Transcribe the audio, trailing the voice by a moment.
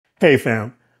Hey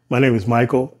fam, my name is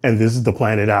Michael and this is The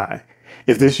Planet Eye.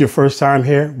 If this is your first time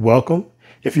here, welcome.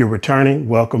 If you're returning,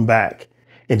 welcome back.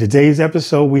 In today's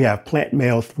episode, we have plant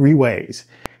mail 3 ways.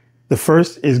 The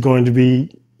first is going to be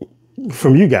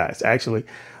from you guys, actually.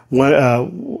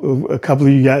 A couple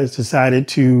of you guys decided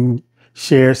to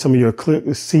share some of your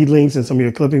seedlings and some of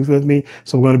your clippings with me,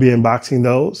 so I'm going to be unboxing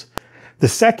those. The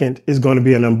second is going to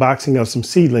be an unboxing of some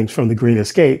seedlings from the Green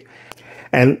Escape.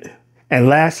 And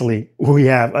lastly, we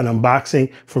have an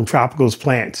unboxing from Tropical's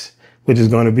plants, which is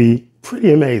going to be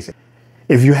pretty amazing.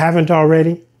 If you haven't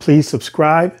already, please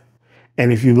subscribe.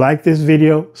 And if you like this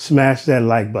video, smash that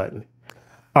like button.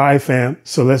 All right, fam.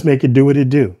 So let's make it do what it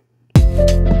do.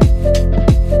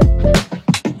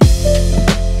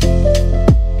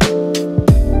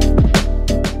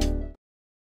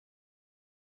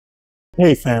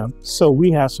 Hey, fam. So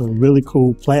we have some really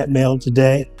cool plant mail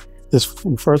today. This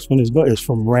first one is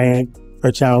from Raine.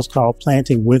 Her channel is called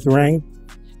Planting with Raine.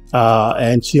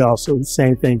 And she also, the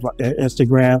same thing for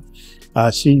Instagram.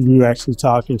 We were actually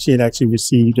talking. She had actually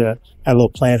received a little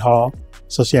plant haul.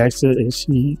 So she asked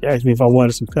me if I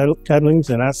wanted some cuddlings,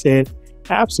 and I said,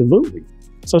 absolutely.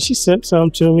 So she sent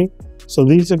some to me. So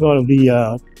these are going to be,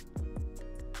 I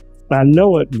know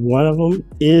what one of them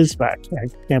is, but I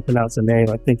can't pronounce the name.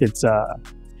 I think it's,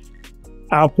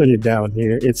 I'll put it down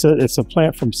here. It's a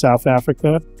plant from South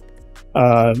Africa.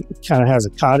 It kind of has a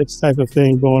cottage type of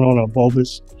thing going on, a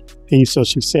bulbous piece. So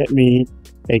she sent me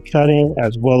a cutting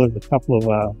as well as a couple of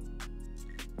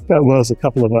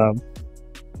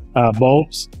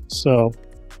bulbs. So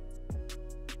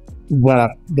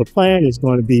the plan is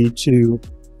going to be to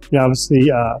obviously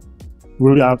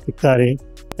root out the cutting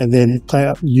and then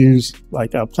plant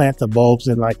the bulbs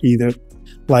in either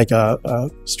a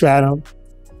stratum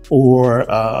or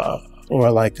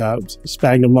like a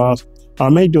sphagnum moss. I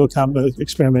may do a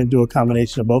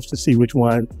combination of both to see which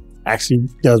one actually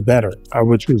does better or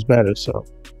which was better. So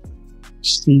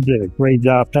she did a great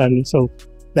job planning. So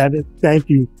thank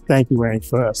you, Raine,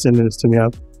 for sending this to me.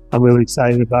 I'm really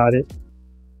excited about it.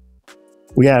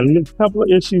 We had a couple of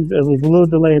issues. There was a little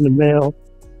delay in the mail.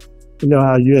 You know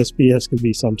how USPS can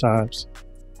be sometimes.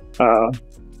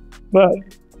 But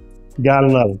gotta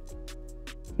love them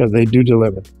because they do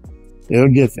deliver. They'll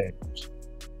get there.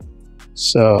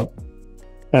 So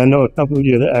I know a couple of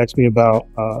you that asked me about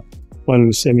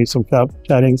wanting to send me some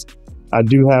cuttings. I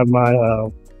do have my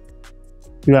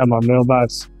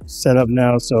mailbox set up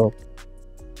now, so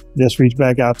just reach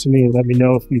back out to me and let me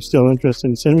know if you're still interested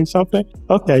in sending me something.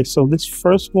 Okay, so this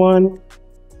first one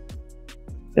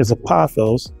is a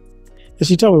pothos. And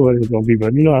she told me what it was going to be,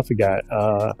 but I forgot.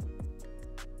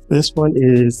 This one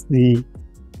is the...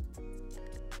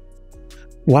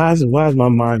 Why is my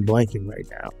mind blanking right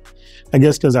now? I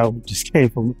guess because I just came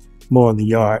from more in the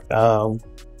yard.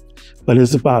 But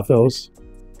it's a pothos,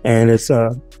 and it's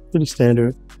pretty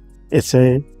standard.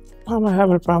 Why am I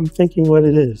having a problem thinking what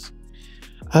it is?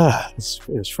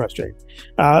 It's frustrating.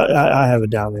 I have it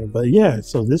down there, but yeah.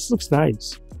 So this looks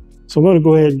nice. So I'm going to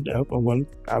go ahead.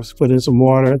 I was put in some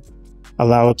water,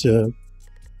 allow it to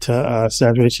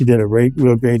saturate. She did a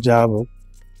real great job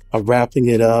of wrapping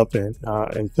it up and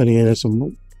putting it in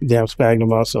some damn sphagnum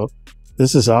moss. So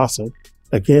this is awesome.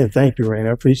 Again, thank you, Raine.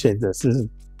 I appreciate this.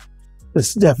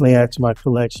 This definitely adds to my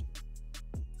collection.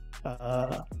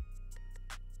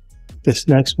 This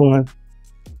next one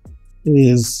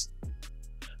is,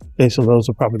 okay, so those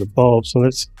are probably the bulbs. So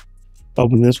let's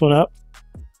open this one up.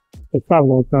 It probably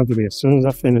won't come to me as soon as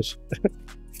I finish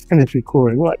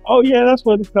recording. We're like, oh yeah, that's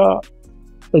what it's called.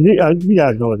 But you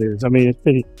guys know what it is. I mean,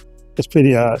 it's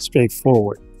pretty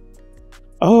straightforward.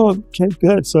 Oh, okay,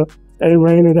 good. So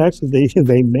Raine,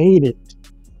 they made it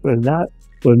with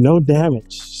no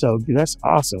damage. So that's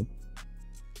awesome.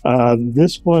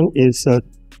 This one is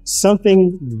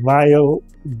something violae,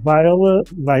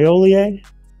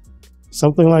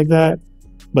 something like that.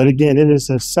 But again, it is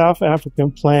a South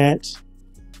African plant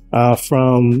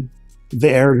from the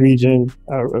arid region,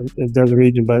 desert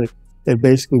region, but it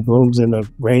basically blooms in the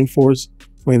rainforest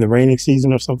during the raining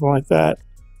season or something like that.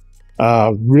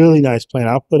 Really nice plant.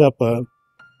 I'll put up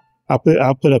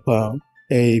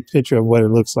a picture of what it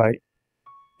looks like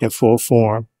in full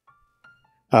form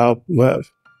up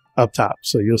top,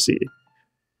 so you'll see it.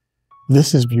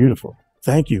 This is beautiful.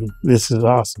 Thank you. This is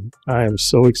awesome. I am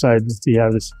so excited to see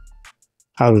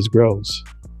how this grows.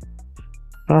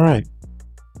 All right.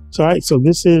 So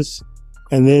this is,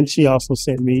 and then she also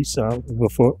sent me some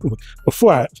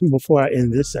before I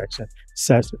end this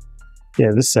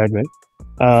this segment.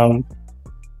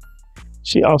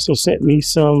 She also sent me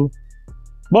some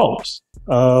bulbs.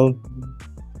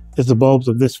 It's the bulbs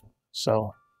of this one.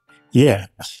 So yeah,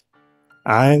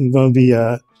 I'm going to be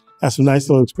have some nice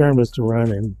little experiments to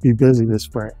run and be busy this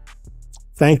spring.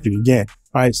 Thank you again.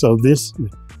 All right, so this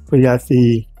we got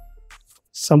the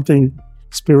something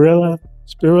spirilla,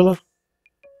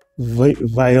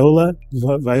 violae,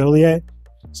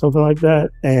 something like that,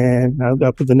 and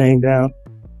I'll put the name down.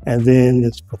 And then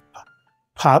it's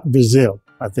Pop Brazil.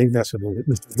 I think that's what it is.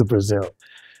 This is the Brazil.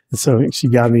 And so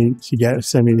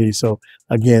sent me these. So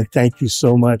again, thank you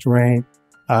so much, Raine.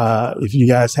 If you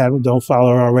guys don't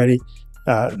follow her already,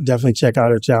 definitely check out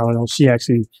her channel. She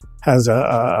actually has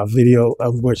a video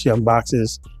of where she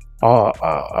unboxes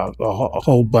a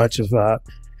whole bunch of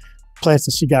plants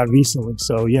that she got recently.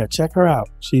 So yeah, check her out.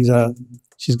 She's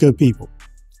good people.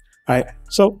 All right,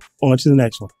 so on to the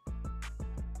next one.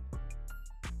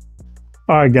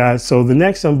 All right, guys, so the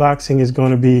next unboxing is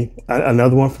going to be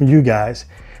another one from you guys.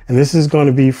 And this is going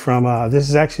to be from, this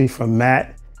is actually from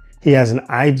Matt. He has an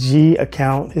IG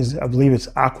account. I believe it's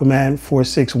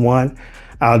Aquaman461.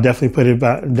 I'll definitely put it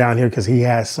down here because he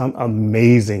has some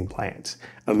amazing plants,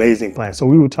 So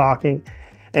we were talking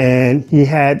and he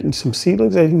had some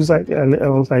seedlings and he was like, and I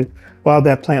was like, wow,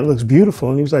 that plant looks beautiful.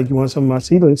 And he was like, you want some of my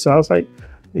seedlings? So I was like,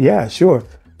 yeah, sure,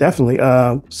 definitely.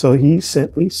 So he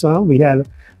sent me some. We had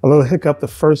a little hiccup the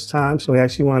first time, so we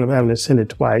actually wound up having to send it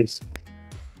twice.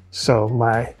 So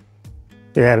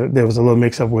there was a little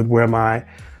mix up with where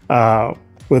I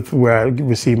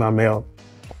received my mail.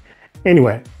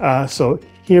 Anyway, so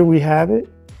here we have it.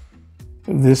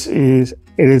 It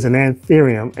is an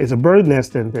anthurium. It's a bird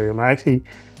nest anthurium. I actually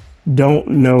don't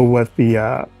know what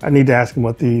I need to ask him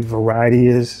what the variety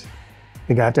is.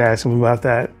 I got to ask him about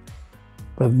that.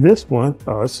 But this one,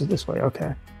 oh, it's this way,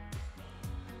 okay.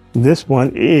 This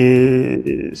one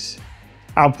is,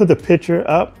 I'll put the picture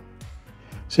up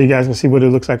so you guys can see what it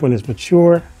looks like when it's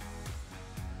mature.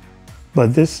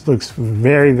 But this looks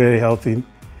very, very healthy.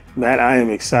 Matt, I am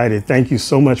excited. Thank you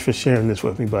so much for sharing this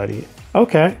with me, buddy.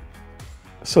 Okay,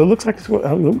 so it looks like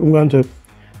I'm going to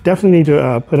definitely need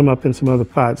to put them up in some other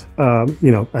pots. I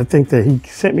think that he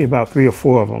sent me about 3 or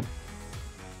 4 of them.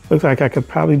 Looks like I could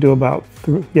probably do about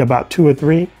 2 or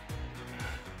 3.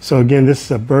 So again, this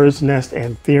is a bird's nest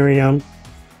anthurium.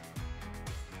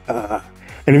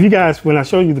 And if you guys, when I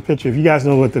show you the picture, if you guys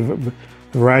know what the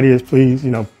variety is, please,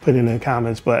 put it in the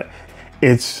comments. But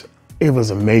it was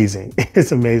amazing.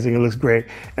 It's amazing. It looks great.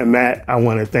 And Matt, I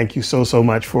want to thank you so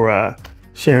much for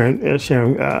sharing a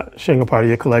part of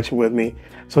your collection with me.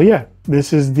 So yeah,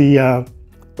 this is a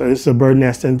bird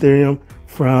nest anthurium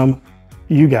from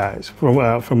you guys,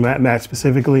 from Matt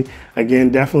specifically. Again,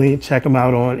 definitely check him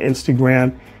out on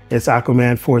Instagram. It's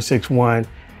Aquaman461,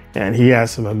 and he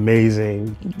has some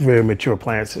amazing, very mature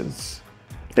plants. It's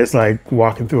like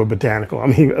walking through a botanical. I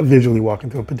mean, visually walking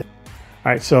through a botanical.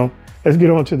 All right, so let's get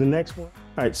on to the next one.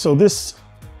 All right, so this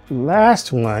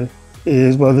next one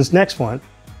is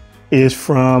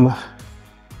from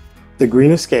the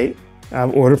Green Escape.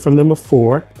 I've ordered from them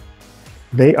before.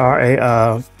 They are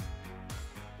an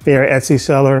Etsy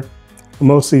seller. A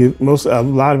lot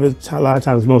of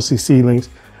times mostly seedlings.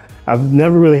 I've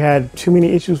never really had too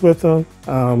many issues with them.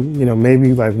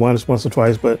 Maybe like once or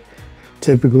twice, but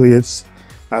typically it's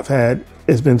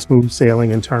been smooth sailing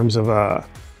in terms of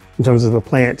the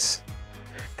plants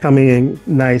coming in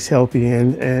nice, healthy,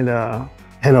 and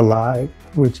alive.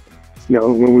 Which,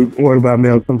 when we order by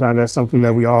mail, sometimes that's something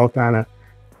that we all kind of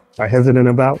are hesitant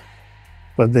about.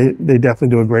 But they definitely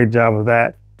do a great job of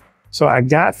that. So I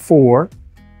got 4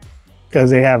 because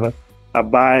they have a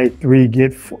buy 3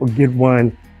 get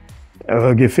 1.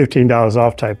 Get $15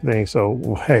 off type thing.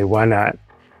 So hey, why not?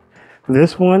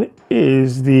 This one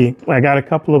is I got a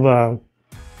couple of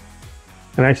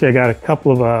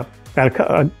I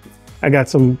got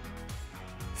some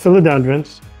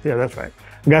philodendrons. Yeah, that's right.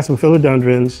 I got some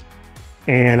philodendrons,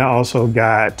 and I also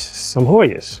got some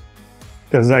Hoyas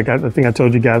because I think I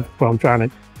told you guys before, I'm trying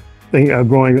to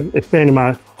expanding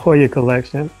my Hoya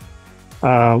collection.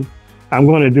 I'm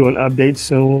going to do an update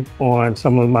soon on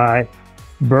some of my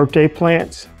birthday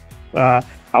plants. I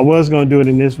was going to do it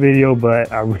in this video,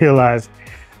 but I realized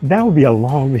that would be a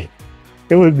long video.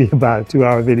 It would be about a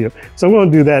 2-hour video. So I'm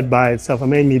going to do that by itself. I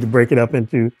may need to break it up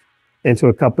into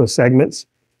a couple of segments,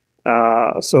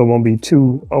 so it won't be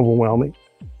too overwhelming.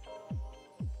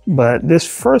 But this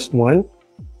first one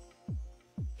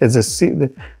is a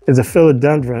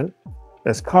philodendron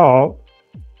that's called,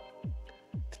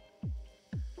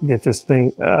 get this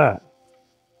thing, there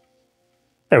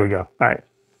we go. All right.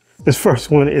 This first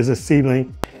one is a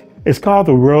seedling. It's called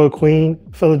the Royal Queen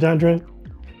philodendron,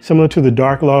 similar to the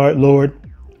Dark Lord,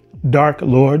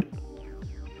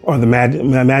 or the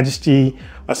Majesty,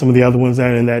 or some of the other ones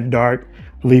that are in that dark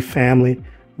leaf family.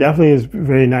 Definitely is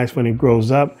very nice when it grows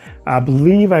up. I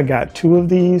believe I got 2 of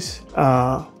these.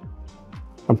 I'm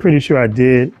pretty sure I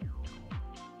did.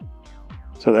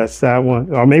 So that's that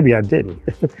one, or maybe I didn't.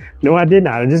 No, I did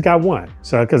not. I just got 1.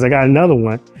 So because I got another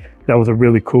one that was a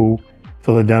really cool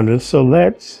philodendron. So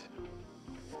let's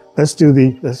stay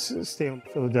on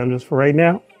philodendrons for right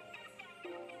now.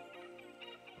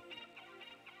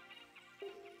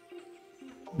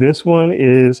 This one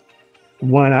is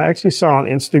one I actually saw on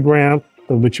Instagram,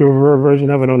 the mature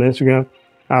version of it on Instagram.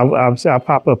 I'll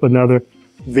pop up another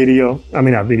video. I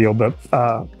mean, not video, but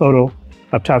photo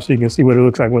up top so you can see what it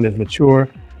looks like when it's mature.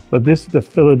 But this is the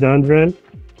philodendron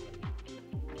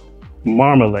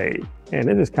marmalade, and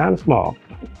it is kind of small,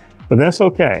 but that's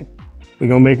okay. We're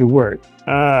gonna make it work.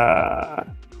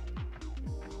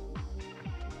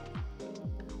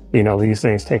 You know, these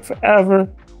things take forever.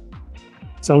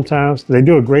 Sometimes they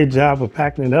do a great job of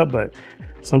packing it up, but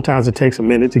sometimes it takes a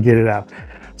minute to get it out.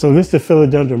 So this is the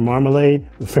philodendron marmalade,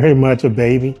 very much a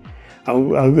baby.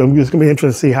 I'm just gonna be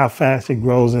interested to see how fast it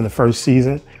grows in the first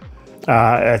season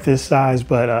at this size.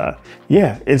 But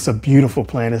yeah, it's a beautiful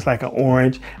plant. It's like an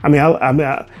orange. I mean,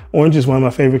 orange is one of my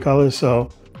favorite colors. So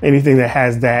anything that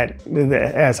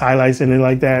has highlights in it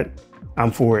like that,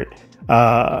 I'm for it.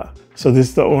 So this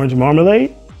is the orange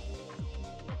marmalade.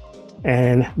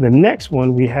 And the next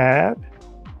one we have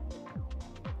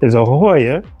is a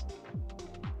Hoya.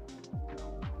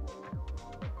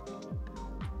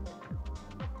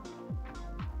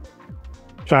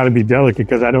 Trying to be delicate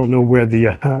because I don't know where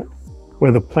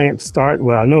the plants start.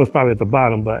 Well, I know it's probably at the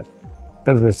bottom, but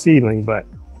because of the seedling, but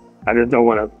I just don't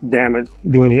want to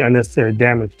do any unnecessary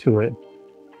damage to it.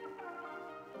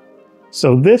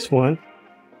 So this one,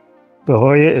 the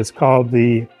Hoya, is called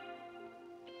the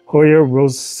Hoya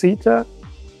rosita.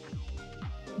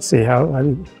 Let's see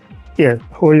yeah,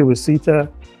 Hoya rosita.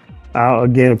 I'll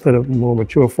again put a more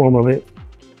mature form of it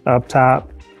up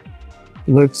top.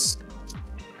 Looks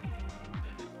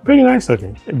pretty nice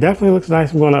looking. It definitely looks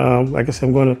nice. I'm gonna, like I said,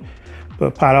 I'm gonna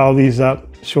pot all these up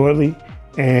shortly,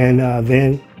 and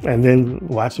then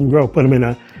watch them grow.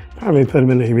 Probably put them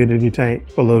in the humidity tank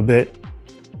for a little bit.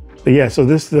 But yeah, so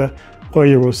this is the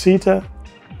Hoya rosita.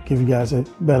 Give you guys a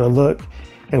better look,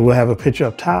 and we'll have a picture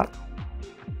up top.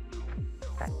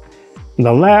 And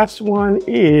the last one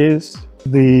is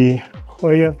the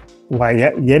Hoya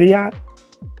Wyetii.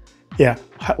 Yeah,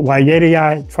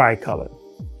 Wyetii tricolor.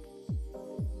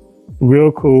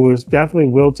 Real cool. It's definitely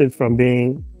wilted from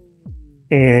being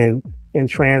in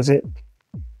transit.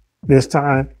 This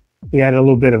time we had a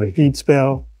little bit of a heat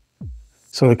spell,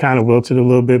 so it kind of wilted a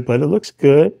little bit, but it looks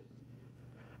good.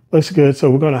 Looks good.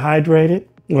 So we're going to hydrate it.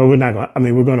 Well, we're not going to. I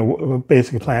mean, we're going to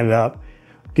basically plant it up,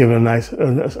 give it a nice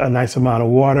amount of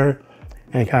water,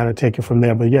 and kind of take it from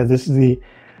there. But yeah, this is the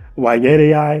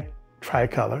Wyetii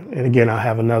tricolor, and again, I'll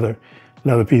have another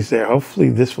piece there. Hopefully,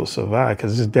 this will survive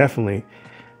because it's definitely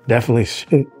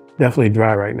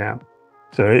dry right now.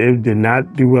 So it did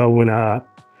not do well when I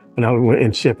went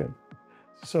in shipping.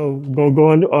 So we'll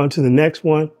go on to the next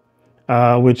one,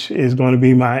 which is going to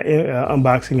be my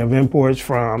unboxing of imports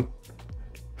from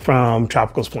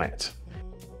Tropical Plants.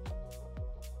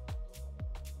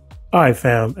 All right,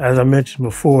 fam, as I mentioned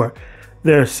before,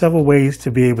 there are several ways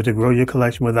to be able to grow your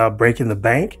collection without breaking the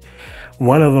bank.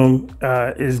 One of them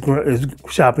is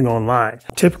shopping online.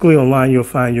 Typically online, you'll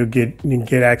find you can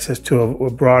get access to a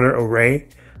broader array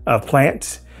of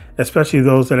plants, especially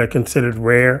those that are considered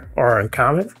rare or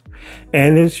uncommon.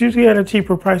 And it's usually at a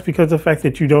cheaper price because of the fact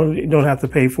that you don't have to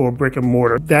pay for a brick and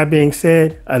mortar. That being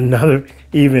said, another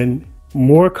even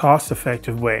more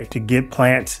cost-effective way to get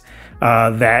plants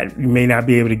that you may not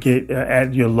be able to get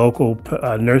at your local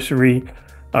nursery,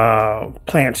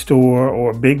 plant store,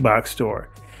 or big box store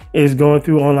is going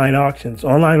through online auctions.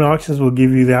 Online auctions will give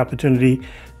you the opportunity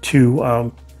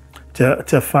to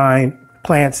find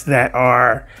plants that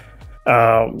are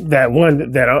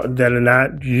that are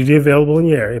not usually available in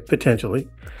your area, potentially.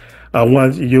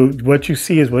 What you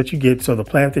see is what you get. So the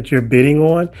plant that you're bidding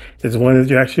on is the one that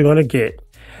you're actually going to get.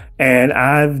 And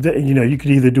you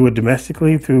could either do it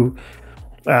domestically through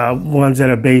ones that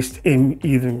are based in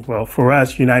either, for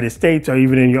us, United States, or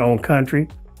even in your own country,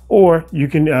 or you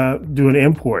can do an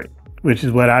import, which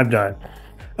is what I've done.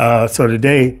 So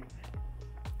today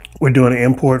we're doing an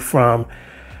import from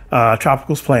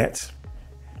Tropical Plants,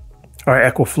 or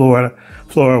Equiflora,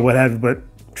 Flora, what have you, but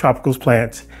Tropical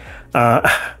Plants. I've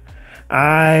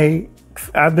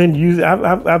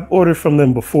ordered from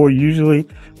them before, usually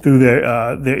through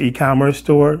their e-commerce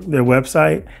store, their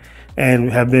website,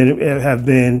 and have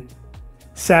been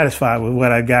satisfied with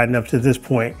what I've gotten up to this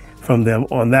point from them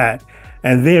on that.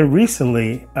 And then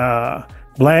recently,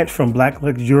 Blanche from Black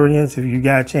Luxurians. If you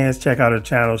got a chance, check out her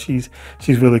channel. She's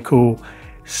really cool.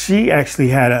 She actually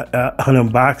had an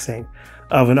unboxing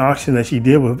of an auction that she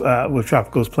did with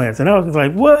Tropical plants, and I was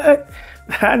like, "What?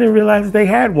 I didn't realize they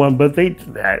had one, but they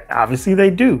obviously they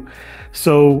do."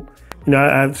 So, you know,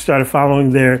 I started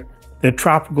following their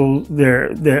tropical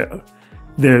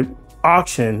their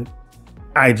auction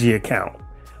IG account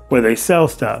where they sell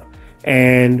stuff.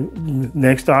 And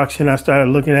next auction, I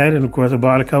started looking at it, and of course, I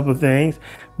bought a couple of things,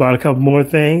 bought a couple more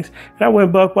things, and I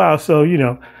went buck wild. So, you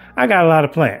know, I got a lot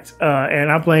of plants,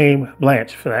 and I blame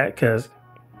Blanche for that because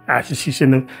she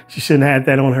shouldn't have had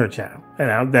that on her channel.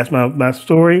 And that's my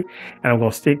story, and I'm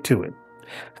gonna stick to it.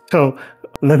 So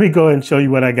let me go ahead and show you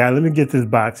what I got. Let me get this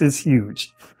box. It's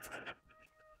huge.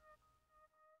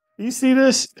 You see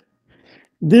this?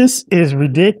 This is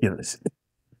ridiculous.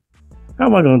 How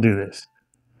am I gonna do this?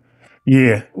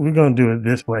 Yeah, we're gonna do it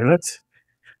this way. Let's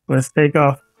take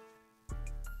off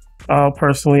all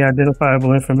personally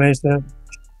identifiable information.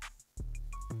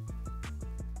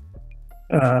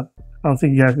 I don't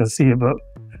think you guys can see it, but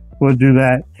we'll do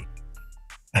that.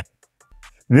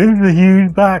 This is a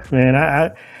huge box, man.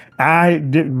 I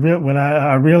did when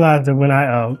I realized that when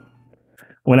I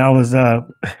was I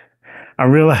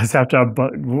realized after I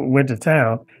went to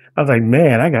town, I was like,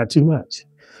 man, I got too much.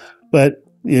 But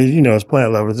you know, as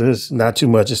plant lovers, there's not too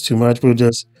much. It's too much. We'll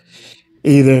just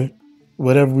either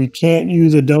whatever we can't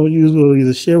use or don't use, we'll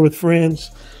either share with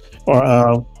friends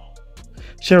or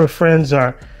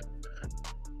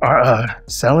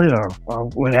sell it or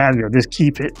what have you, or just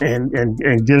keep it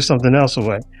and give something else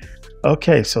away.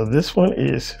 Okay, so this one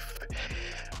is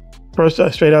first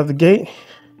straight out the gate.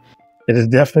 It is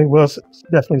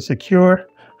definitely secure.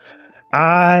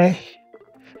 I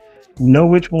know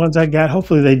which ones I got.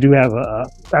 Hopefully they do have I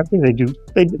think they do.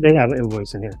 They have an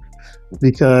invoice in here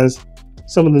because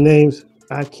some of the names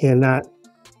I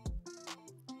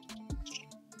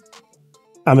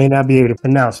may not be able to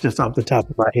pronounce just off the top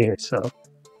of my head. So,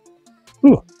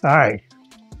 all right,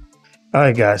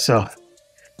 guys. So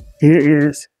here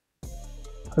is.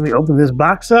 Let me open this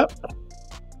box up.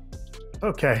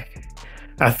 Okay,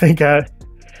 I think I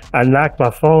knocked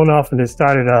my phone off and it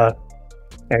started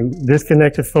and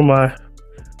disconnected from a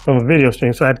video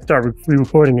stream, so I had to start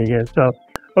re-recording again. So,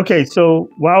 okay, so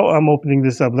while I'm opening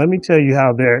this up, let me tell you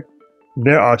how their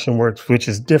auction works, which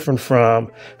is different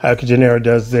from how Genera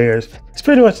does theirs. It's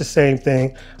pretty much the same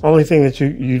thing. Only thing that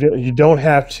you don't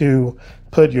have to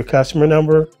put your customer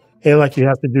number in like you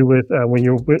have to do with when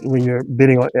you're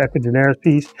bidding on Genera's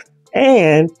piece.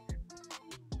 And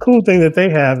cool thing that they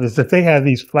have is that they have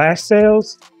these flash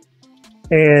sales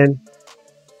and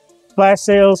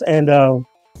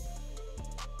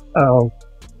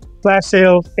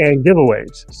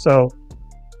giveaways. So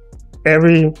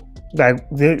every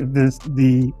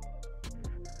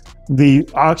the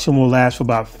auction will last for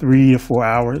about 3 to 4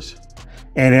 hours,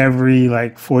 and every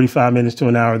 45 minutes to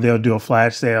an hour they'll do a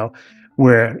flash sale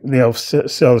where they'll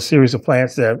sell a series of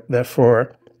plants that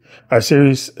for a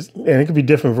series, and it could be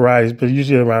different varieties, but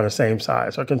usually around the same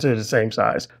size or considered the same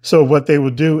size. So what they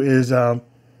will do is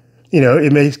you know,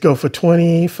 it may go for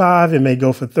 25, it may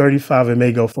go for 35, it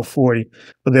may go for 40,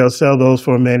 but they'll sell those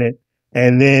for a minute.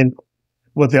 And then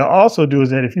what they'll also do is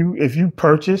that if you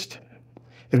purchase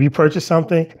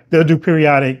something, they'll do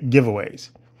periodic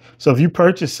giveaways. So if you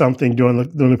purchase something during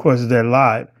the course of that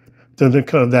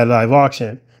live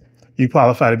auction, you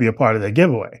qualify to be a part of that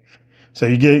giveaway. So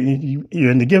you're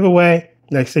in the giveaway.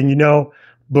 Next thing you know,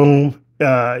 boom,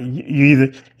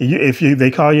 if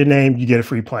they call your name, you get a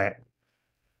free plant.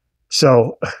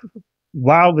 So,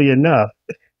 wildly enough,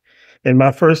 in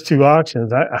my first 2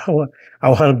 auctions, I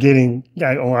wound up getting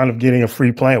a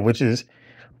free plant, which is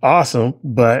awesome.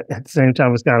 But at the same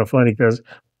time, it's kind of funny because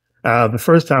the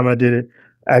first time I did it,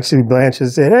 actually Blanche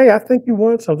said, "Hey, I think you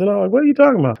won something." I'm like, "What are you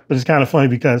talking about?" But it's kind of funny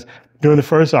because during the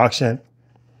first auction,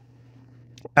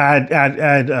 I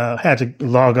had to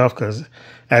log off because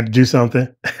I had to do something,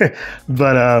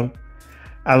 but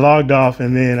I logged off,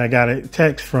 and then I got a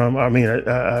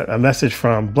message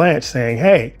from Blanche saying,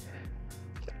 "Hey,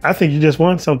 I think you just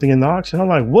won something in the auction." I'm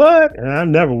like, "What?" And I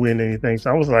never win anything.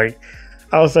 So I was like,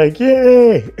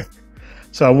 "Yay!"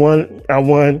 So I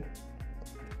won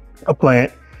a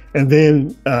plant, and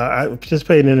then I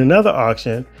participated in another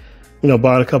auction, you know,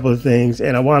 bought a couple of things,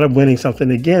 and I wound up winning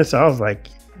something again. So I was like,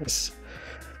 "Yes,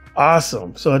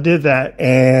 awesome." So I did that,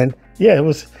 and yeah, it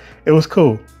was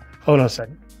cool. Hold on a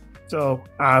second. So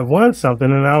I won something,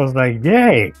 and I was like,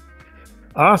 "Yay,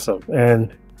 awesome!"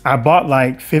 And I bought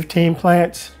like 15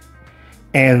 plants,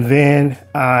 and then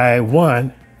I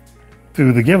won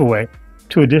through the giveaway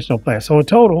 2 additional plants. So in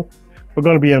total, we're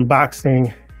going to be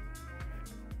unboxing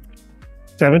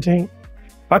 17.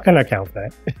 Why can't I count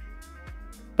that?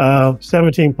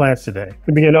 17 plants today.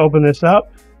 We begin to open this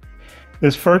up.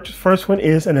 This first one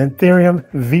is an Anthurium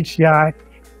veitchii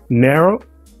narrow.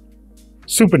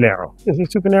 Super narrow. Is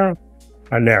it super narrow?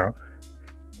 Or narrow?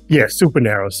 Yeah, super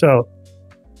narrow. So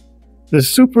the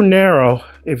super narrow,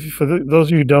 if for those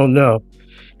of you who don't know,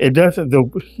 it doesn't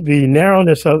the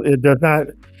narrowness of it does not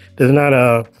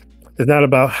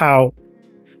about how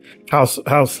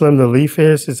slim the leaf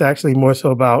is. It's actually more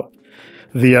so about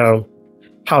the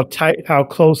how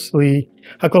close the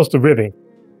ribbing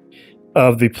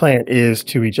of the plant is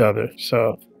to each other.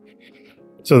 So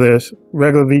there's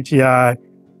regular veitchii,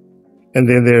 and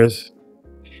then there's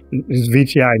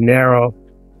veitchii narrow,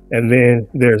 and then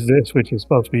there's this, which is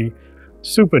supposed to be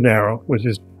super narrow, which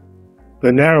is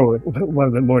the narrowest, one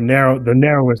of the the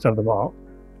narrowest of them all.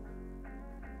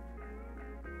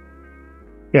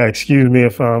 Yeah, excuse me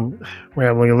if I'm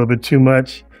rambling a little bit too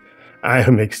much. I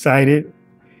am excited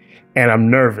and I'm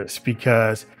nervous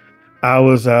because I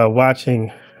was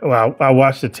watching. Well, I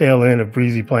watched the tail end of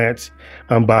Brzyplants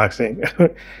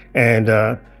unboxing,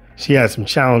 and she had some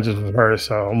challenges with her.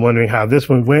 So I'm wondering how this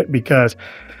one went, because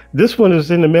this one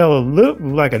was in the mail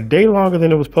like a day longer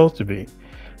than it was supposed to be.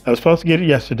 I was supposed to get it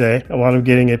yesterday. I wound up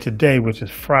getting it today, which is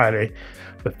Friday,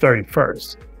 the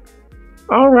 31st.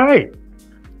 All right.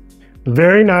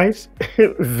 Very nice.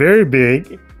 Very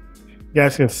big. You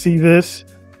guys can see this.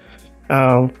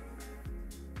 Yeah,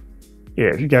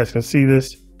 if you guys can see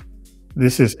this.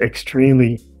 This is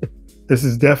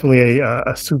definitely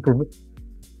a super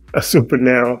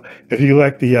narrow. If you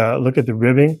like the look at the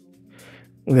ribbing,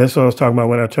 that's what I was talking about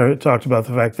when I talked about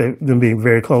the fact that them being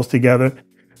very close together.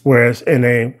 Whereas in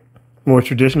a more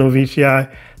traditional veitchii,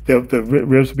 the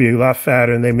ribs would be a lot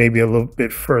fatter and they may be a little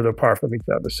bit further apart from each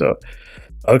other. So,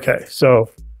 okay, so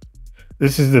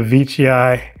this is the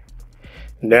veitchii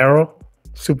narrow,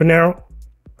 super narrow.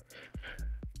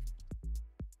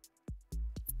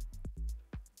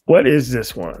 What is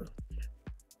this one?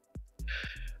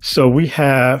 So we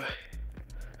have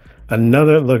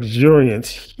another Luxurians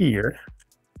here.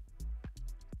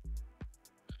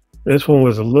 This one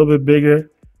was a little bit bigger.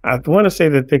 I want to say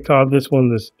that they called this one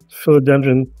this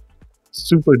Philodendron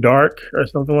Super Dark or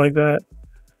something like that.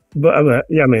 But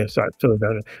sorry,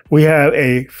 Philodendron. We have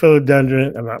a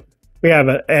Philodendron. We have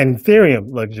an Anthurium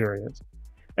Luxurians,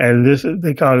 and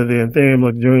they call it the Anthurium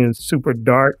Luxurians Super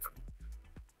Dark,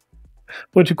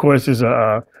 which of course is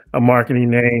a marketing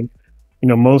name. You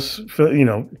know, a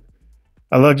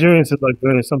Luxurians is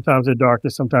Luxurians. Sometimes they're darker,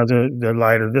 sometimes they're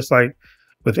lighter, just like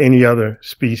with any other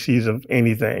species of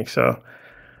anything. So,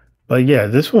 but yeah,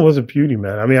 this one was a beauty,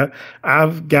 man. I mean, I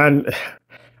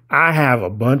have a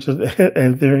bunch of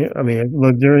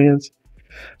Luxurians,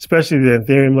 especially the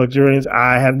Anthurium Luxurians.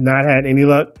 I have not had any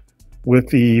luck with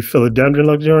the Philodendron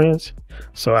Luxurians,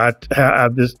 so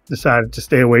I've just decided to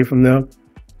stay away from them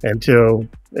until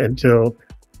I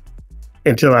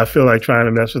feel like trying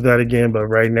to mess with that again. But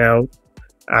right now,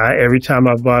 every time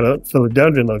I've bought a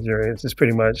Philodendron Luxurians, it's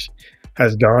pretty much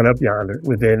has gone up yonder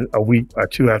within a week or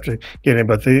two after getting it.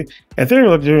 But the Anthurium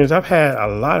Luxurians, I've had a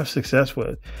lot of success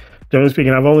with. Generally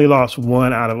speaking, I've only lost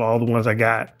one out of all the ones I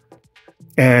got.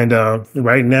 And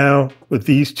right now, with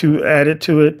these two added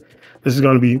to it, this is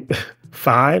going to be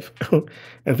 5 Anthurium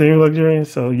Luxurians.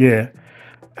 So yeah,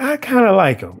 I kind of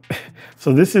like them.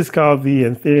 So this is called the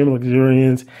Anthurium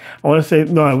Luxurians. I want to say,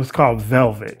 no, it was called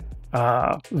Velvet.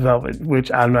 Velvet, which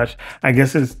I'm not, I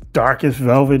guess it's darkest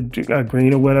velvet,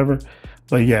 green or whatever.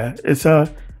 But yeah, it's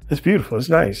beautiful. It's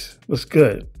nice. Looks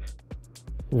good.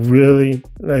 Really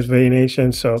nice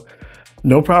variation. So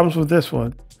no problems with this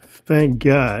one. Thank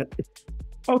God.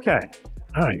 Okay.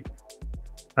 All right.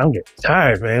 I'm getting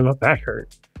tired, man. My back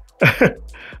hurts.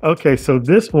 Okay, so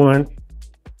this one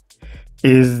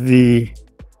is the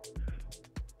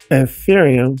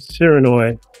Anthurium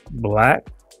Cyranoid Black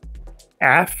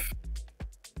Af.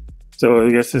 So I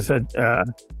guess it's a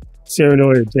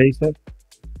Cyranoid adjacent.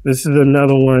 This is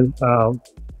another one.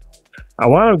 I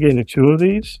wound up getting 2 of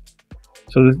these.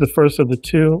 So this is the first of the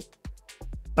 2.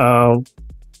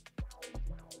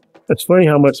 It's funny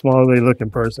how much smaller they look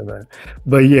in person, man.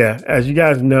 But yeah, as you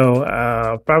guys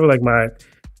know, probably like my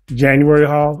January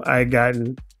haul, I got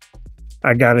a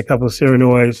couple of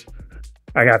Cyranoids.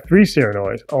 I got 3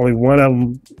 Cyranoids. Only one of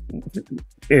them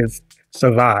is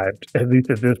survived, at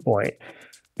least at this point.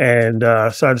 And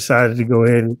so I decided to go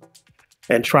ahead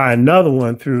and try another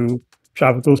one through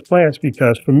Tropical Plants,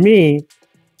 because for me,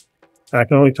 I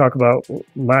can only talk about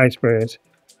my experience.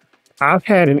 I've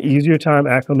had an easier time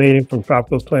acclimating from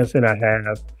Tropical Plants than I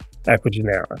have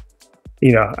Ecuagenera.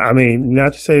 You know, I mean,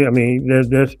 not to say, I mean,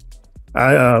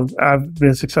 I've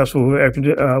been successful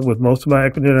with most of my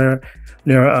Ecuador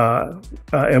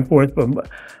imports, but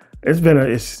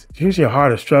it's usually a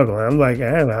harder struggle. And I'm like,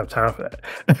 I don't have time for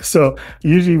that. So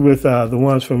usually with the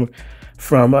ones from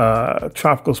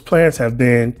tropical plants have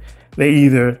been, they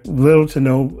either little to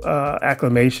no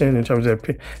acclimation in terms of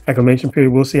acclimation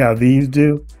period. We'll see how these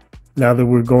do now that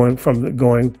we're going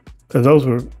because those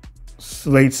were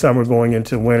late summer going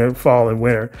into winter, fall and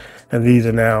winter, and these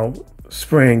are now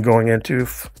spring going into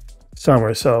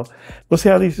summer. So we'll see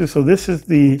how these do. So this is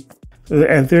the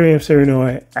Anthurium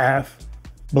cerenoi AF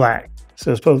Black.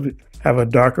 So it's supposed to have a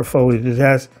darker foliage. It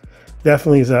has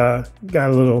definitely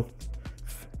got a little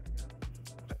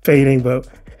fading, but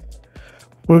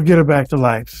we'll get her back to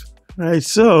life. All right,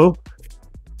 so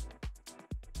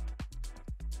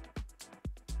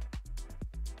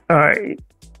all right.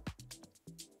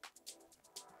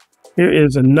 Here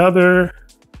is another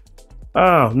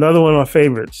one of my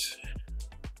favorites.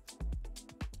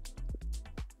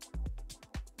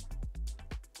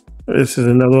 This is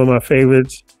another one of my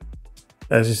favorites.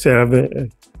 As you said,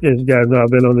 you guys know I've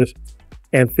been on this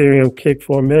Anthurium kick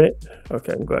for a minute.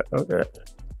 Okay, I'm glad. Okay.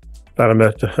 Thought I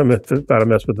messed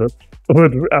with them.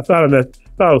 I thought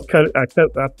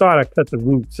I cut the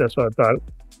roots. That's what I thought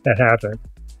had happened.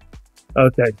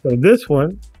 Okay, so this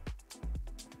one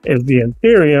is the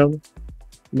Anthurium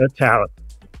Metallic.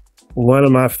 One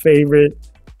of my favorite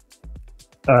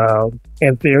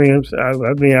Anthuriums. I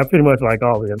mean, I pretty much like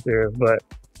all the Anthuriums, but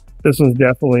this one's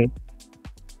definitely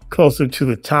closer to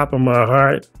the top of my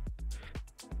heart.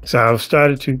 So I've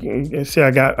started to see.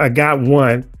 I got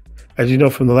one. As you know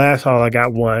from the last haul, I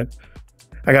got one.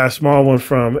 I got a small one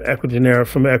from Ecuador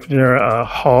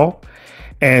haul,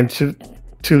 and to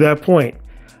that point,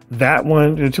 that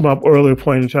one, to my earlier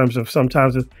point in terms of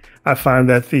sometimes I find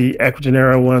that the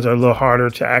Ecuador ones are a little harder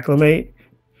to acclimate.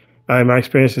 In my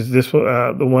experience, is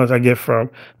the ones I get from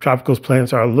tropical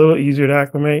plants are a little easier to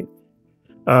acclimate.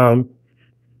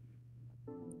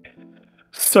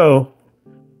 So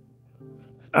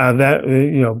that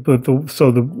but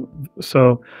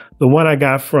the one I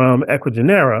got from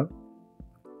Ecuador,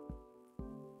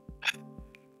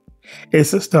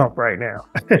 it's a stump right now.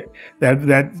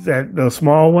 The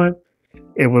small one,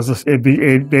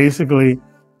 it basically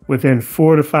within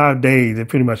 4 to 5 days, it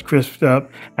pretty much crisped up.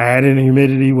 I added in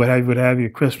humidity, what have you,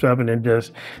 crisped up, and then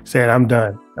just said, I'm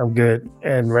done, I'm good.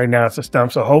 And right now it's a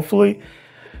stump. So hopefully,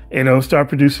 start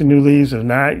producing new leaves. If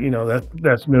not,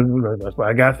 that's why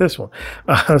I got this one.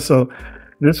 So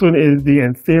this one is the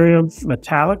Anthurium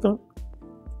Metallica.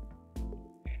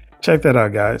 Check that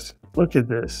out, guys. Look at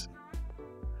this.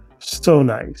 So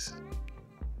nice.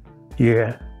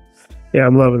 Yeah,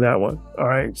 I'm loving that one. All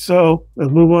right, so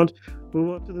let's move on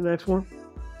to the next one,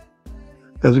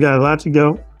 because we got a lot to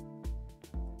go.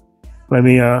 Let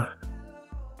me have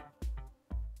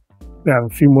a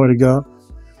few more to go.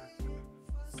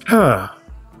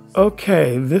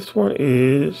 Okay, this one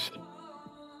is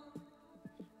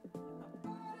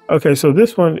okay. So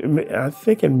this one, I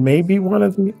think it may be one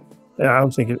of the. I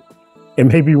don't think it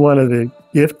may be one of the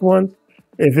gift ones.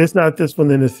 If it's not this one,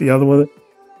 then it's the other one.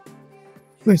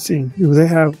 Let's see. Do they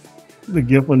have the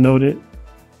gift one noted?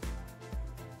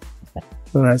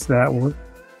 So that's that one.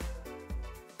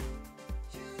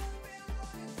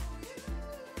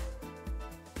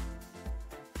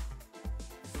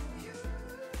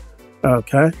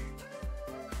 Okay.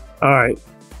 All right.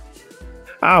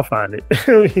 I'll find it.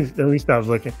 Let me stop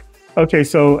looking. Okay,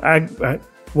 so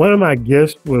one of my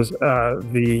gifts was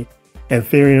the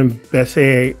Anthurium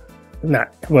Bessier,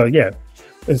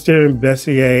 Anthurium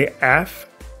Bessier AF,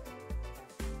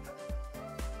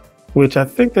 which I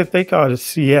think that they call it a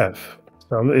CF.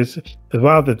 So it's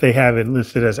wild that they have it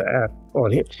listed as an AF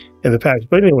on here in the package.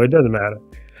 But anyway, it doesn't matter.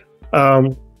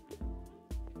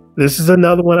 This is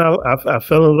another one I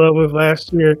fell in love with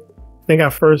last year. I think I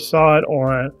first saw it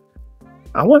on,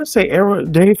 I want to say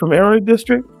Dave from Aroid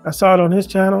District. I saw it on his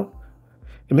channel.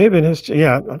 It may have been his,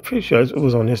 I'm pretty sure it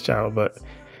was on his channel, but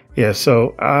yeah,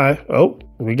 so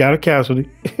we got a casualty.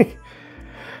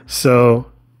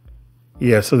 So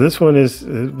yeah, so this one's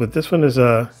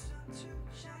a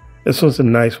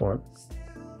nice one.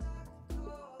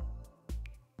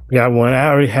 Got one.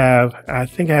 I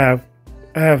think I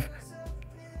have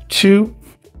two,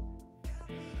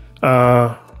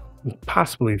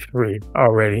 possibly three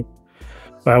already.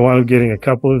 But I wound up getting a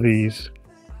couple of these.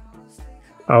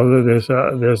 Oh, there's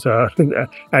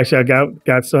actually I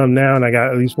got some now, and I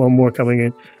got at least one more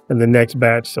coming in the next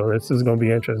batch. So this is going to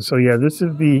be interesting. So yeah, this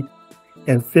is the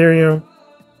Anthurium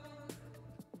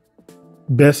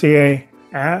Bessier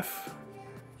AF.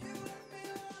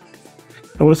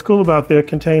 And what's cool about their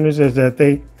containers is that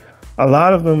they A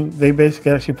lot of them, they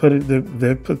basically actually put it,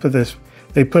 they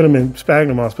put them in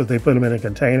sphagnum moss, but they put them in a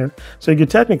container. So you could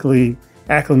technically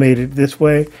acclimate it this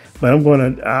way, but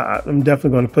I'm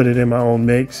definitely going to put it in my own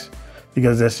mix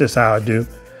because that's just how I do.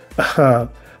 But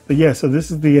yeah, so this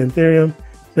is the Anthurium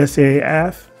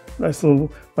af. Nice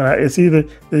little. It's either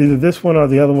this one or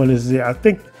the other one is. I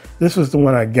think this was the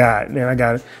one I got, and I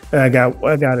got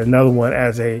another one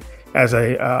as a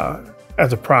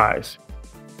prize.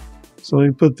 So let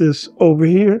me put this over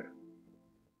here.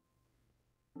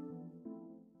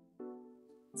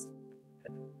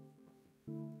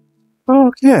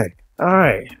 Okay, all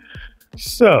right.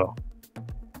 So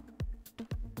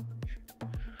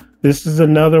this is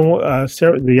another one,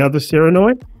 the other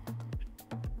Serenoid.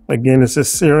 Again, it's a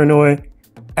Serenoid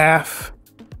af.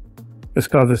 It's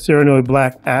called the Serenoid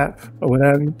Black af, or what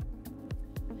have you.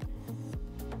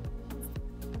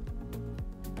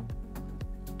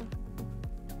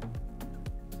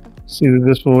 See that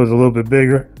this one was a little bit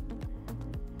bigger.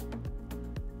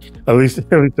 At least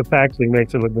the packaging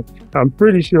makes it look good. I'm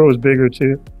pretty sure it was bigger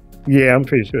too. Yeah, I'm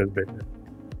pretty sure it's bigger.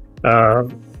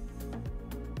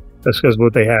 That's because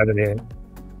what they have in here.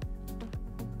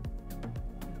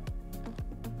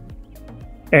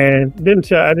 And I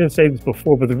didn't say this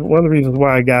before, but one of the reasons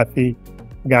why I got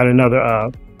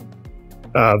another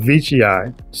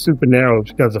Veitchii super narrow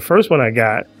is because the first one I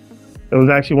got, it was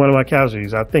actually one of my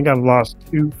casualties. I think I've lost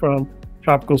 2 from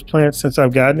Tropicals plants since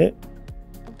I've gotten it.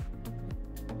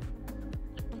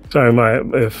 Sorry,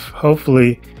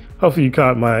 hopefully you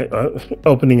caught my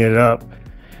opening it up.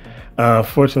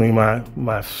 Fortunately, my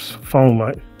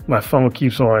phone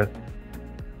keeps on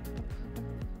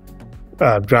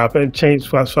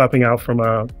swapping out from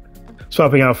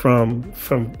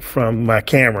my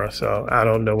camera. So I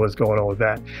don't know what's going on with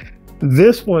that.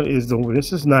 This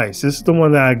is nice. This is the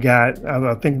one that I got.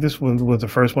 I think this one was the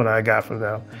first one I got from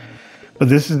them. But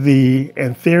this is the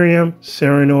Anthurium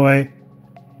Serenoid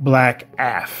Black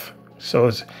af. So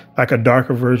it's like a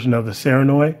darker version of the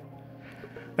Serenoid.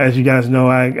 As you guys know,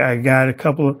 I had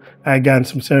gotten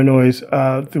some Serenoids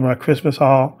through my Christmas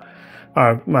haul,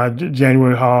 or my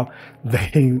January haul.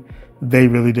 They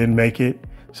really didn't make it.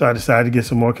 So I decided to get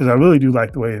some more because I really do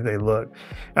like the way they look.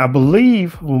 I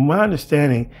believe, from my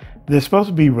understanding, they're supposed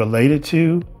to be related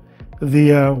to the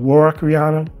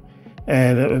Warocreanum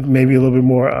and maybe a little bit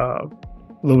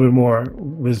more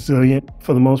resilient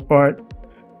for the most part.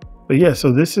 But yeah,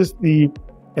 so this is the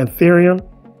Anthurium.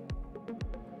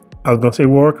 I was gonna say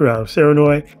Warocreanum,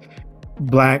 Serenoid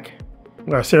Black,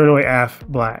 or Serenoid af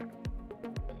Black.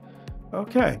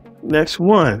 Okay, next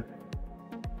one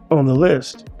on the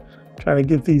list. Trying to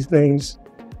get these things,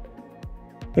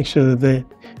 make sure that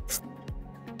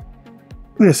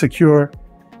they're secure.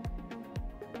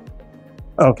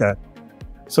 Okay,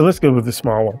 so let's go with the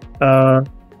small one.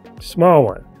 Small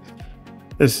one.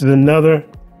 This is another.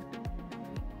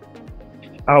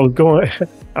 I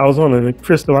was on a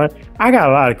crystalline. I got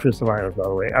a lot of crystalliners, by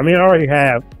the way. I mean, I already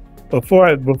have.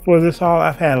 Before this haul,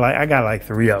 I got like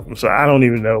 3 of them. So I don't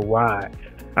even know why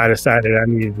I decided I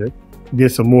needed to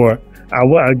get some more.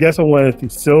 I guess I wanted the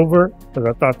silver because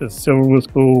I thought the silver was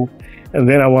cool, and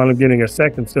then I wound up getting a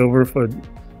second silver for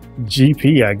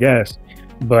GP, I guess.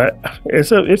 But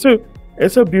it's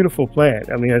a beautiful plant.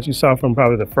 I mean, as you saw from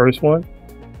probably the first one,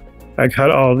 I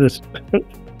got all this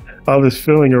all this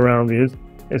filling around me.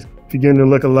 It's beginning to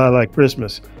look a lot like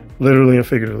Christmas, literally and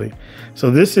figuratively. So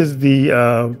this is the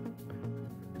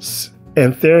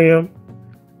Anthurium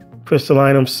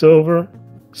Crystallinum Silver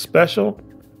Special.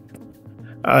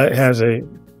 It has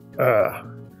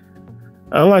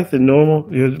unlike the normal,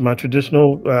 my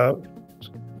traditional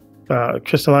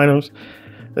crystallinums,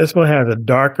 this one has a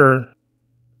darker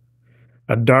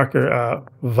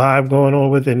vibe going on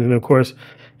with it. And of course,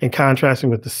 in contrasting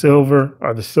with the silver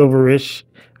or the silverish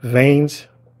veins,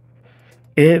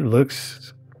 it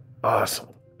looks awesome.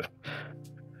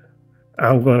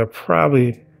 I'm going to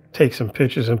probably take some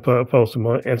pictures and post them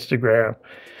on Instagram.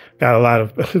 Got a lot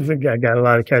of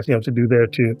catching up to do there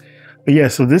too. But yeah,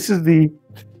 so this is the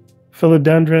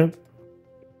Philodendron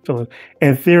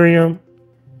Anthurium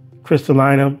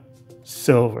Crystallinum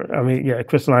Silver.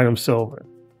 Crystallinum Silver.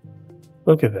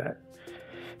 Look at that.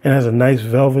 It has a nice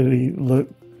velvety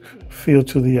feel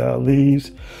to the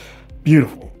leaves.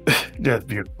 Beautiful. Just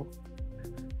beautiful.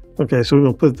 Okay, so we're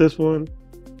gonna put this one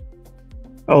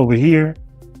over here.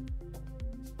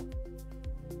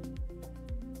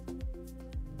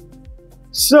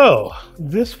 So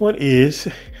this one is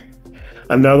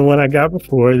another one I got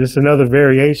before. This is another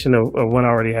variation of one I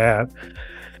already have.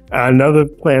 Another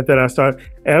plant that I started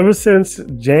ever since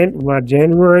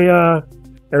January.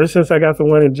 Ever since I got the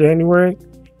one in January,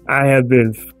 I have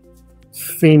been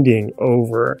fiending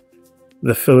over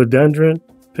the philodendron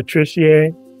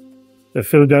patriciae. The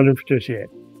philodendron patriciae.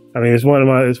 I mean, it's one of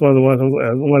the ones,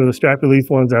 one of the strappy leaf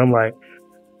ones that I'm like,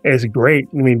 it's great.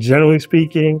 I mean, generally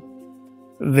speaking,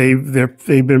 they've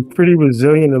been pretty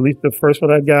resilient. At least the first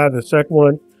one I got. The second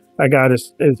one I got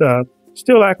is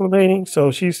still acclimating,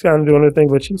 so she's kind of doing her thing,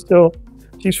 but she's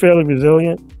fairly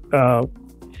resilient.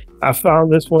 I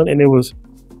found this one and it was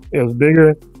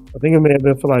bigger. I think it may have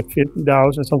been for like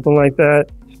 $50 or something like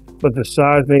that. But the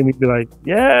size made me be like,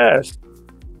 yes,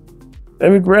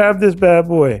 let me grab this bad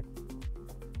boy.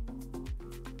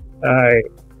 All right,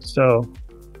 so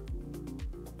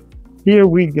here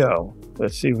we go.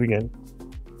 Let's see if we can.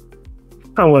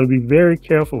 I want to be very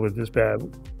careful with this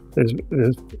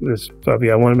this puppy.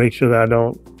 I want to make sure that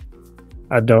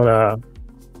I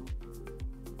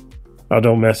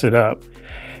don't mess it up.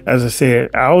 As I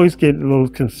said, I always get a little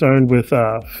concerned with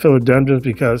philodendrons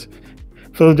because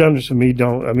philodendrons for me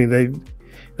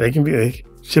they can be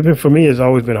shipping for me has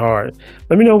always been hard.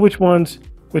 Let me know which plants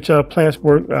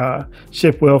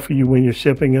ship well for you when you're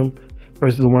shipping them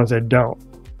versus the ones that don't.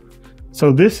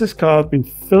 So this is called the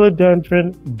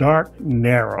philodendron dark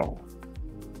narrow.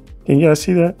 Can you guys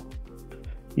see that?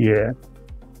 Yeah,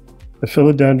 the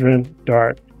philodendron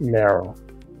dark narrow.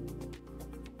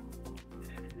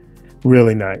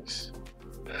 Really nice.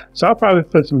 So I'll probably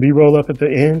put some B-roll up at the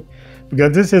end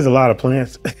because this is a lot of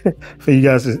plants for you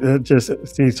guys to just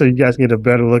see, so you guys get a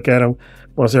better look at them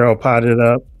once they're all potted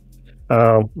up.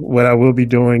 What I will be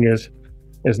doing is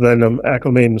letting them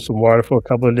acclimate in some water for a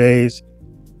couple of days,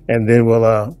 and then we'll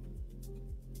I'll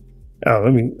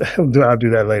do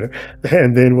that later,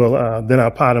 and then then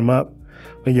I'll pot them up.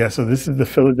 But yeah, so this is the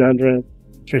philodendron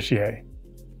patriciae.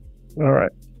 All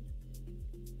right.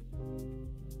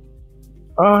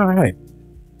 All right.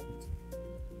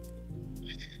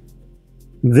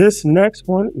 This next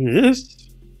one is,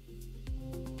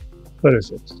 what is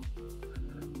this?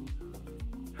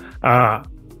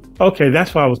 Okay,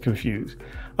 that's why I was confused.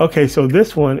 Okay, so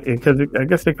this one, because I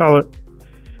guess they call it,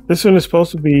 this one is supposed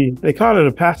to be, they call it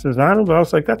a pastizanum, but I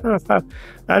was like, that's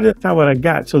not what I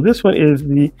got. So this one is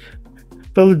the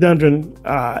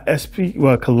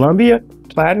philodendron Columbia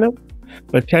platinum,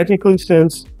 but technically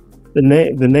since the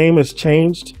name has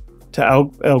changed to El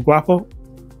Guapo,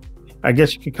 I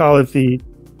guess you could call it the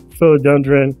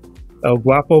philodendron El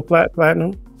Guapo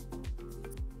platinum.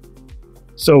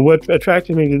 So what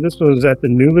attracted me to this one was that the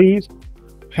new leaves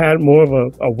had more of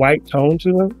a white tone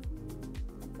to them,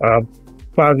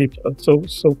 probably so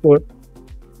forth,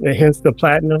 and hence the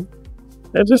platinum.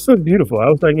 It just looked beautiful. I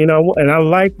was like, and I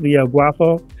like the El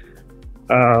Guapo.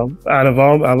 Out of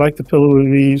all, I like the pillowy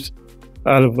leaves.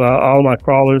 Out of all my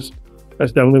crawlers,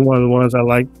 that's definitely one of the ones I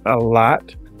like a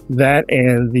lot. That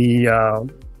and the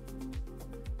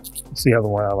what's the other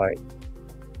one I like?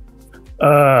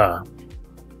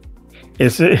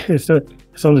 It's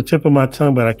on the tip of my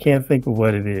tongue, but I can't think of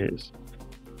what it is.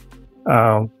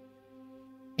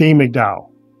 Dean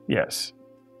McDowell. Yes,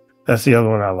 that's the other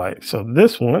one I like. So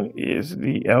this one is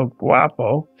the El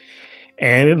Guapo,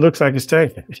 and it looks like it's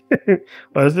taken.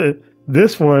 But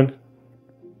this one,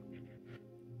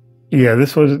 yeah,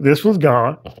 this one's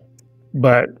gone,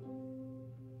 but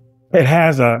it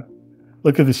has a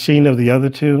look at the sheen of the other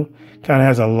two. Kind of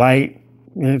has a light.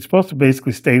 It's supposed to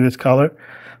basically stay this color,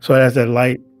 so it has that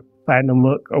light platinum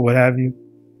look or what have you.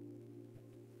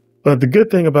 But the good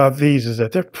thing about these is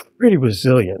that they're pretty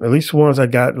resilient. At least the ones I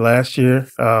got last year,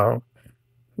 I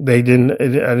didn't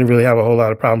really have a whole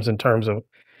lot of problems in terms of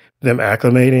them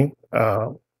acclimating. I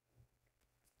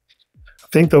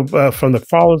think from the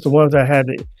crawlers, the ones I had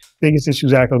the biggest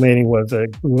issues acclimating was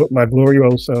my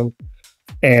Gloriosum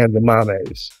and the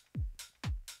Mames.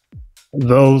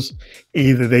 Those they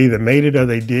either made it or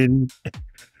they didn't,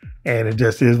 and it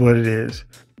just is what it is.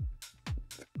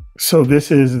 So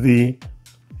this is the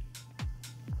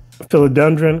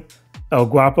philodendron El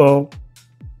Guapo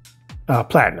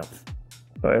platinum.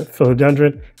 Right?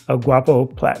 Philodendron El Guapo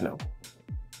platinum.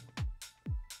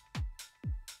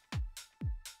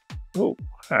 Oh,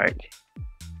 all right.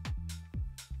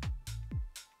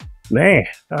 Man,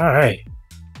 all right.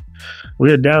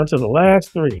 We're down to the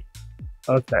last three.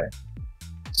 Okay.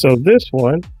 So this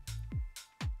one,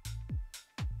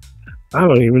 I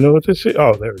don't even know what this is.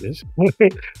 Oh, there it is.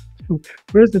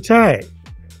 Where's the tag?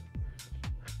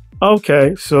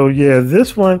 Okay, so yeah,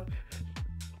 this one,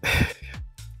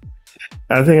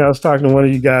 I think I was talking to one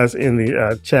of you guys in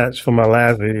the chats for my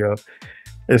last video.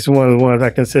 It's one of the ones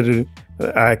I consider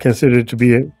to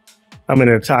be I'm in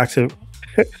a toxic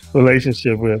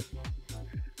relationship with.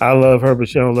 I love her, but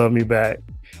she don't love me back.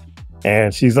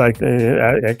 And she's like,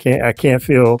 I can't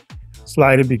feel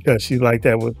slighted because she's like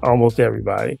that with almost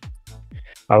everybody,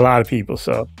 a lot of people.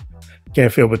 So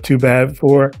can't feel but too bad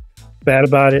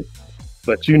about it.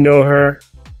 But you know her.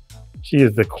 She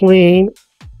is the queen,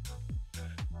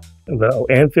 the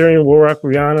Anthurium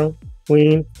Warrockrianum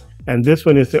queen. And this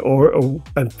one is the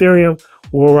Anthurium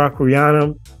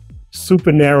Warrockrianum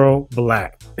super narrow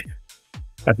black.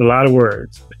 That's a lot of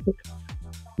words,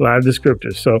 a lot of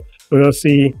descriptors. So we're gonna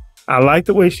see. I like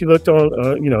the way she looked on,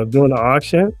 during the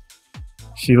auction.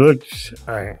 She looked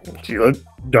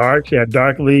dark. She had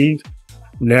dark leaves,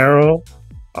 narrow,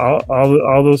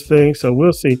 all those things. So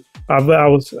we'll see. I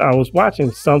was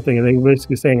watching something, and they were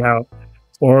basically saying how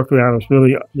Warrockrianum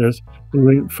is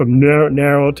really from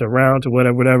narrow to round to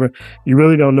whatever. You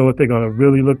really don't know what they're going to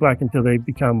really look like until they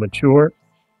become mature.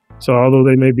 So although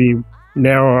they may be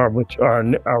narrow or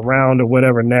round or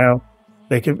whatever now,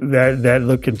 that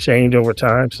look can change over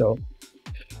time. So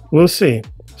we'll see.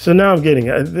 So now I'm getting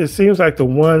it. It seems like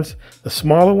the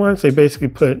smaller ones, they basically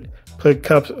put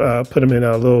cups, put them in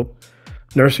little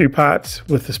nursery pots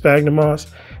with the sphagnum moss,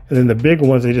 and then the bigger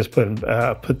ones they just put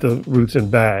the roots in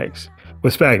bags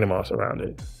with sphagnum moss around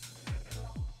it.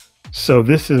 So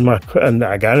this is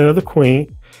I got another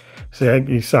queen. So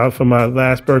you saw for my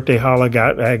last birthday haul, I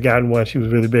had gotten one. She was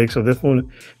really big. So this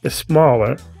one is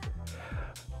smaller,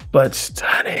 but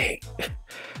stunning.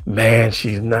 Man,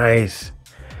 she's nice.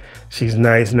 She's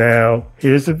nice. Now,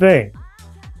 here's the thing.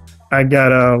 I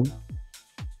got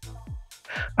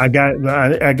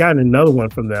another one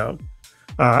from them,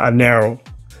 a narrow,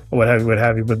 what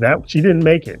have you. But she didn't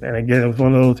make it. And again, it was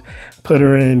one of those put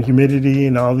her in humidity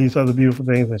and all these other beautiful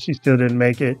things, and she still didn't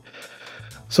make it.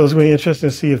 So it's really interesting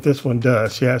to see if this one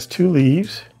does. She has 2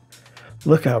 leaves.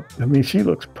 Look how, she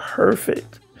looks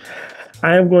perfect.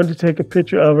 I am going to take a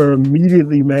picture of her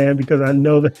immediately, man, because I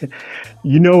know that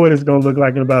you know what it's going to look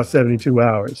like in about 72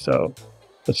 hours. So,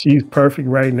 but she's perfect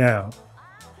right now.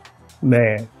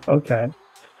 Man, okay.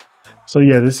 So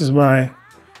yeah, this is my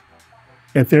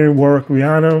Anthurium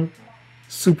Warrockrianum,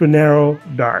 super narrow,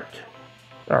 dark,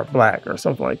 or black, or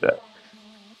something like that.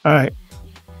 All right.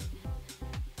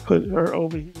 Put her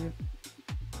over here.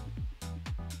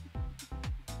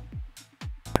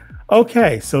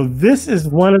 Okay, so this is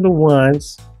one of the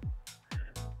ones.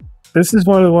 This is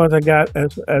one of the ones I got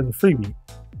as a freebie.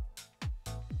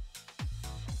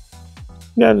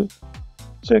 I've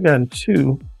gotten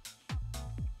 2.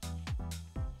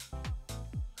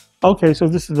 Okay, so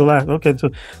this is the last. Okay,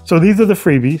 so these are the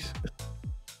freebies.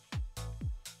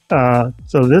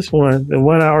 So this one, the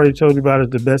one I already told you about, is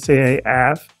the Bessier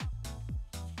AF.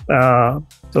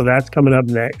 So that's coming up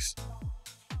next.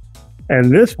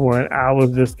 And this one,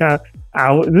 this is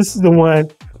the one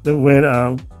that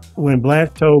when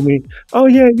Blanche told me, "Oh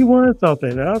yeah, you won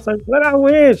something," and I was like, "What I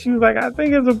win?" She was like, "I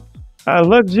think it's a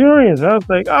Luxurians." I was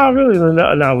like, "Oh really?"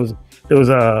 No,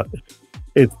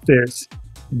 it's this,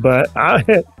 but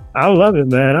I love it,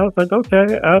 man. I was like,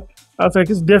 okay. I was like,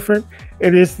 it's different.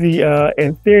 It is the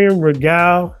Anthurium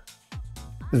regale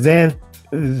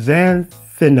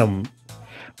xanthinum,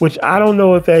 which I don't know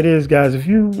what that is, guys. If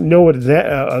you know what's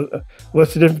the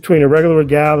difference between a regular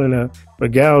regale and a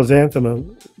regale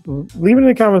xanthinum, leave it in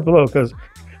the comments below, because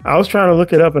I was trying to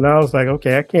look it up and I was like,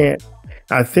 okay, I can't.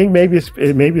 I think maybe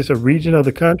it's a region of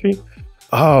the country.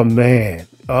 Oh man,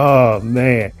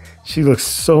 she looks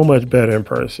so much better in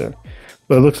person.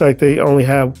 But it looks like the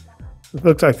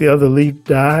other leaf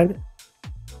died.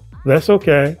 That's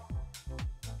okay.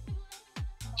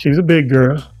 She's a big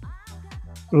girl.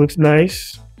 It looks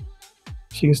nice.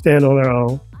 She can stand on her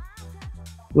own.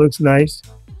 Looks nice.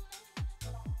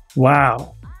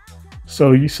 Wow.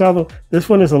 So you saw this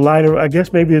one is a lighter. I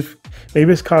guess maybe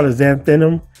it's called a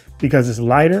xanthinum because it's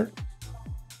lighter.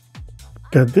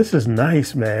 Because this is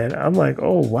nice, man. I'm like,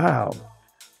 oh wow.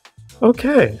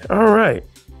 Okay, all right.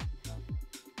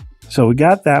 So we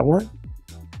got that one.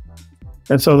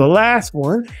 And so the last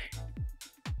one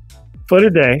for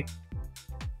today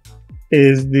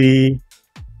is the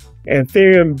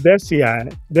Anthurium Bessier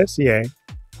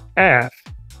AF,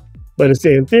 but it's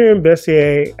the Anthurium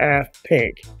Bessier AF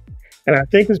pink. And I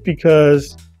think it's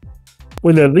because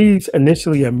when the leaves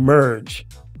initially emerge,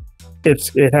 it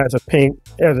has a pink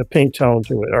tone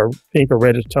to it, or pink or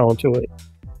reddish tone to it.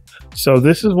 So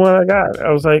this is what I got.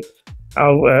 I was like,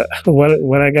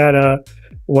 when I got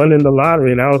one in the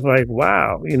lottery, and I was like,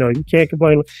 wow, you can't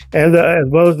complain, and as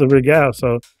well as the regale,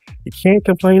 so you can't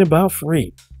complain about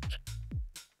free.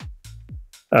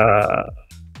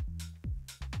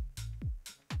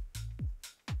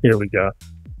 Here we go.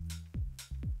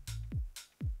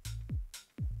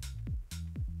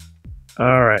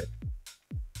 All right,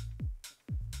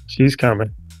 she's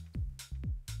coming.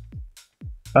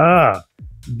 Ah,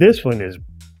 this one is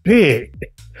big,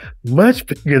 much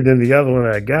bigger than the other one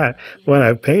I got, one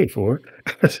I paid for.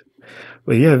 But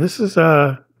yeah, this is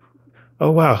oh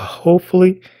wow.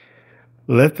 Hopefully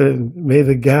may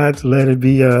the gods let it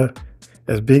be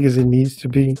as big as it needs to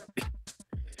be.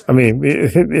 I mean,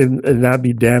 it not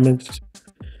be damaged.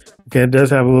 Okay, it does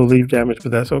have a little leaf damage,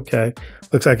 but that's okay.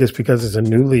 Looks like it's because it's a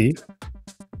new leaf.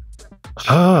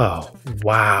 Oh,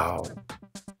 wow.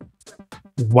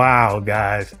 Wow,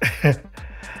 guys.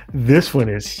 This one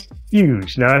is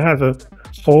huge. Now it has a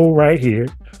hole right here.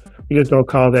 We just don't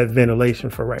call that ventilation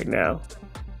for right now.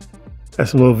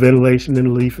 That's a little ventilation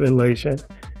and leaf ventilation.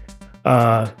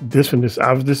 This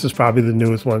is probably the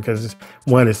newest one because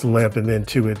one, it's limp, and then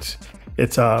two, it's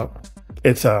it's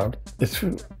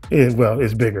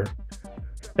bigger.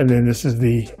 And then this is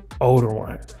the older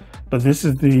one, but this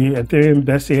is the Ethereum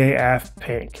Bessier Af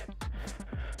Pink.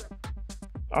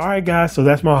 All right, guys, so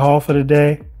that's my haul for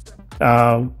today.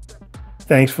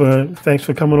 Thanks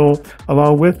for coming on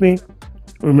along with me.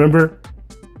 Remember,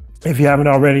 if you haven't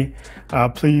already,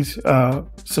 please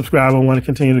subscribe. I want to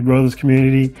continue to grow this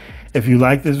community. If you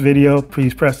like this video,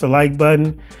 please press the like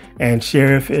button and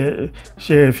share if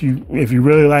you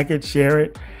really like it, share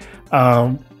it.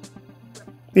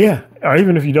 Yeah, or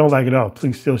even if you don't like it at all,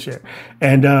 please still share.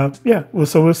 And yeah,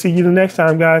 so we'll see you the next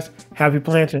time, guys. Happy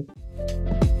planting.